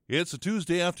It's a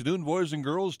Tuesday afternoon, boys and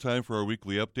girls. Time for our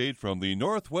weekly update from the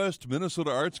Northwest Minnesota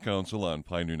Arts Council on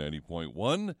Pioneer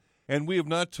 90.1. And we have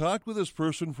not talked with this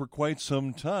person for quite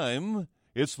some time.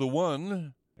 It's the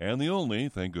one and the only,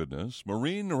 thank goodness,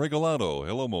 Maureen Regalado.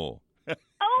 Hello, Mo.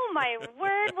 Oh, my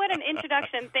word. What an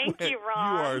introduction. Thank you,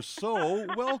 Ron. You are so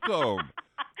welcome.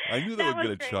 I knew that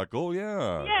would get a chuckle,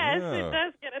 yeah. Yes, it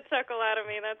does get a chuckle out of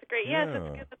me. That's great. Yes, it's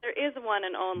good that there is one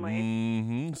and only.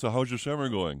 Mm-hmm. So how's your summer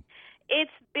going?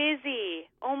 It's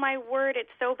busy. Oh, my word,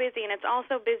 it's so busy, and it's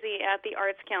also busy at the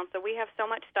Arts Council. We have so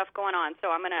much stuff going on,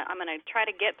 so I'm gonna try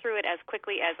to get through it as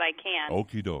quickly as I can.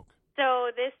 Okie doke.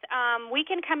 So this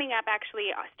weekend coming up,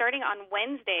 actually, starting on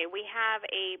Wednesday, we have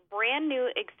a brand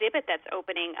new exhibit that's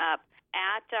opening up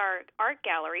at our art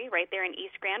gallery right there in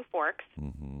East Grand Forks.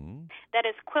 Mm-hmm. That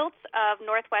is Quilts of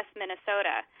Northwest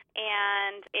Minnesota,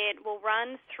 and it will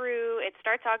run through. It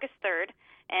starts August 3rd.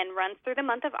 And runs through the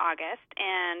month of August.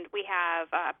 And we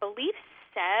have, I believe,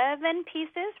 7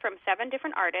 pieces from 7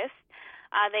 different artists.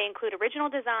 They include original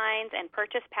designs and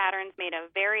purchase patterns made of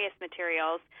various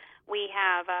materials. We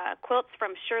have quilts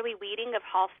from Shirley Weeding of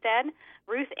Halstead,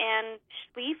 Ruth Ann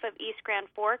Schleif of East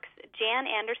Grand Forks, Jan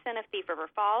Anderson of Thief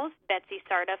River Falls, Betsy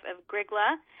Sarduff of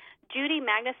Grigla, Judy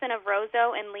Magnuson of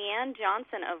Roseau, and Leanne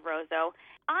Johnson of Roseau.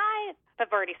 I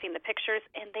have already seen the pictures,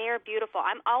 and they are beautiful.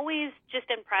 I'm always just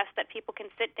impressed that people can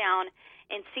sit down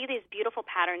and see these beautiful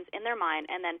patterns in their mind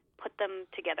and then put them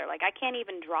together. Like, I can't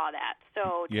even draw that.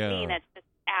 So to me, that's just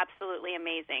absolutely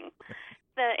amazing.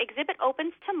 The exhibit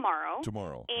opens tomorrow.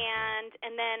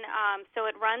 And then, so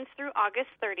it runs through August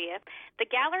 30th. The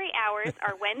gallery hours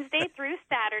are Wednesday through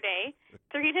Saturday,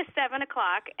 3 to 7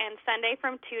 o'clock, and Sunday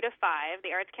from 2 to 5.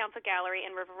 The Arts Council Gallery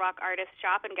and River Rock Artist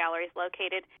Shop and Gallery is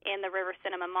located in the River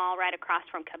Cinema Mall right across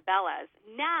from Cabela's.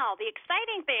 Now, the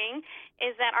exciting thing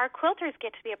is that our quilters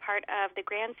get to be a part of the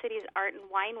Grand Cities Art and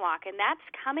Wine Walk, and that's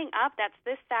coming up. That's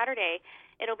this Saturday.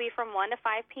 It'll be from 1 to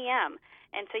 5 p.m.,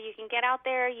 and so you can get out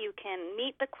there, you can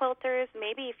meet the quilters.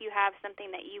 Maybe if you have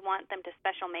something that you want them to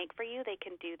special make for you, they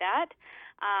can do that.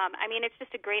 It's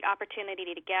just a great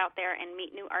opportunity to get out there and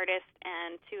meet new artists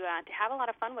and to have a lot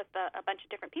of fun with a bunch of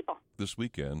different people. This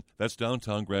weekend, that's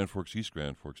downtown Grand Forks, East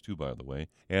Grand Forks too, by the way.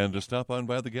 And to stop on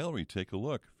by the gallery, take a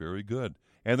look. Very good.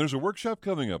 And there's a workshop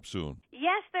coming up soon.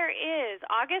 Yes, there is.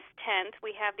 August 10th,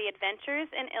 we have the Adventures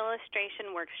in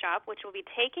Illustration Workshop, which will be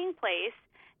taking place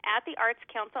at the Arts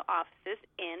Council offices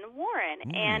in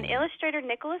Warren. And illustrator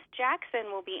Nicholas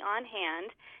Jackson will be on hand,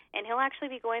 and he'll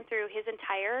actually be going through his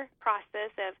entire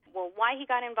process of, why he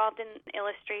got involved in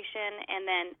illustration, and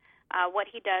then what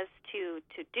he does to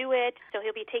do it. So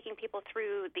he'll be taking people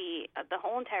through the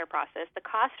whole entire process. The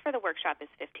cost for the workshop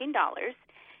is $15.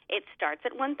 It starts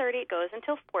at 1:30. It goes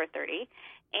until 4:30.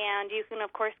 And you can,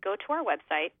 of course, go to our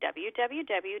website,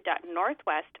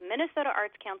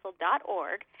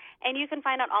 www.northwestminnesotaartscouncil.org, and you can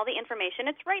find out all the information.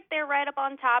 It's right there, right up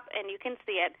on top, and you can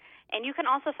see it. And you can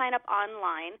also sign up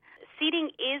online.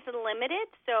 Seating is limited,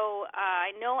 so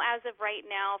I know as of right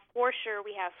now, for sure,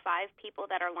 we have 5 people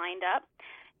that are lined up.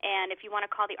 And if you want to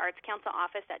call the Arts Council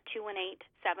office at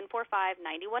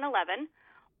 218-745-9111,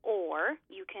 or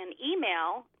you can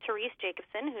email Therese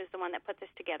Jacobson, who's the one that put this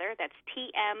together. That's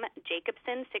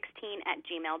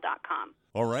tmjacobson16@gmail.com.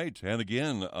 All right. And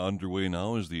again, underway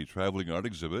now is the Traveling Art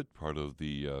Exhibit, part of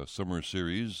the summer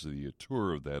series, the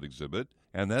tour of that exhibit.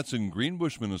 And that's in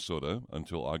Greenbush, Minnesota,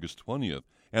 until August 20th.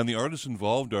 And the artists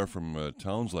involved are from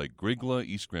towns like Grigla,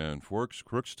 East Grand Forks,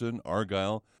 Crookston,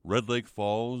 Argyle, Red Lake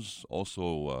Falls,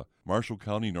 also Marshall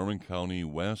County, Norman County,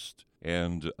 West,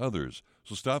 and others.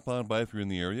 So stop on by if you're in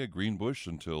the area, Greenbush,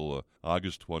 until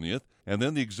August 20th. And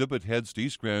then the exhibit heads to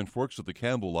East Grand Forks at the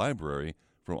Campbell Library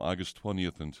from August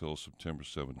 20th until September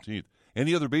 17th.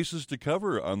 Any other bases to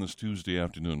cover on this Tuesday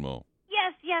afternoon, Mo?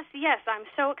 Yes. I'm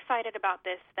so excited about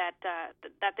this, that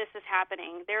this is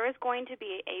happening. There is going to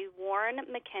be a Warren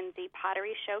McKenzie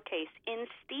Pottery Showcase in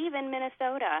Stephen,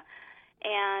 Minnesota.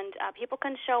 And people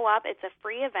can show up. It's a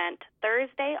free event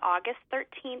Thursday, August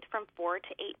 13th from 4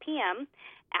 to 8 p.m.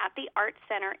 at the Art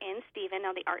Center in Stephen.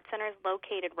 Now, the Art Center is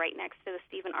located right next to the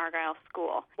Stephen Argyle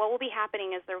School. What will be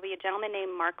happening is there will be a gentleman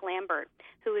named Mark Lambert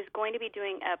who is going to be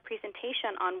doing a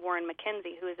presentation on Warren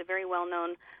McKenzie, who is a very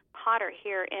well-known potter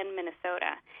here in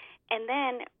Minnesota. And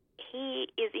then he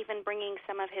is even bringing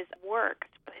some of his work,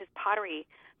 his pottery,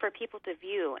 for people to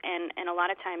view. And a lot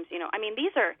of times, these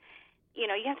are...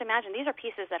 you have to imagine these are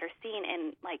pieces that are seen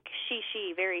in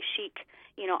very chic,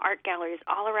 art galleries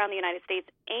all around the United States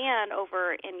and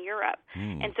over in Europe.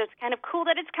 And so it's kind of cool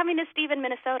that it's coming to Stephen,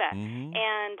 Minnesota.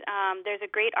 And there's a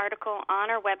great article on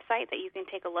our website that you can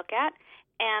take a look at.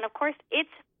 And of course,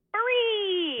 it's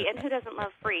free, and who doesn't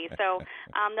love free? So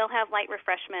they'll have light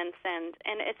refreshments, and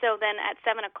so then at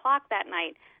 7 o'clock that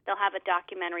night, they'll have a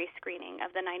documentary screening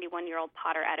of the 91-year-old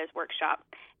potter at his workshop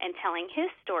and telling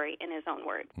his story in his own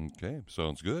words. Okay,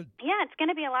 sounds good. Yeah, it's going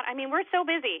to be a lot. I mean, we're so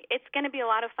busy. It's going to be a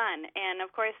lot of fun. And,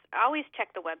 of course, always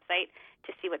check the website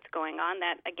to see what's going on.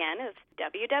 That, again, is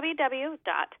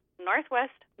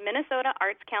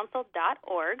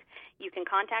www.northwestminnesotaartscouncil.org. You can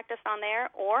contact us on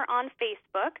there or on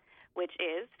Facebook, which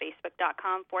is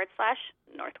facebook.com/Northwest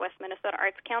Minnesota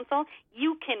Arts Council.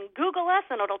 You can Google us,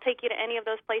 and it'll take you to any of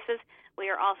those places. We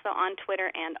are also on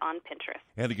Twitter and on Pinterest.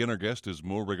 And again, our guest is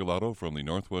Mo Regalado from the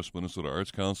Northwest Minnesota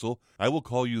Arts Council. I will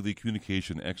call you the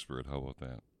communication expert. How about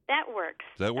that? That works.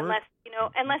 Does that work?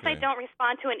 Unless okay. I don't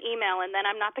respond to an email, and then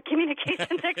I'm not the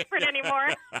communications expert anymore.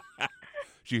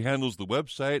 She handles the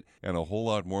website and a whole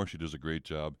lot more. She does a great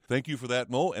job. Thank you for that,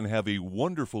 Mo, and have a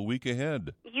wonderful week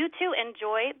ahead. You too.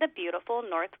 Enjoy the beautiful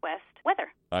Northwest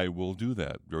weather. I will do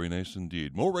that. Very nice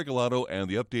indeed. Mo Regalado and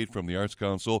the update from the Arts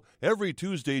Council every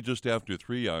Tuesday just after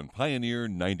 3 on Pioneer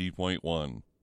 90.1.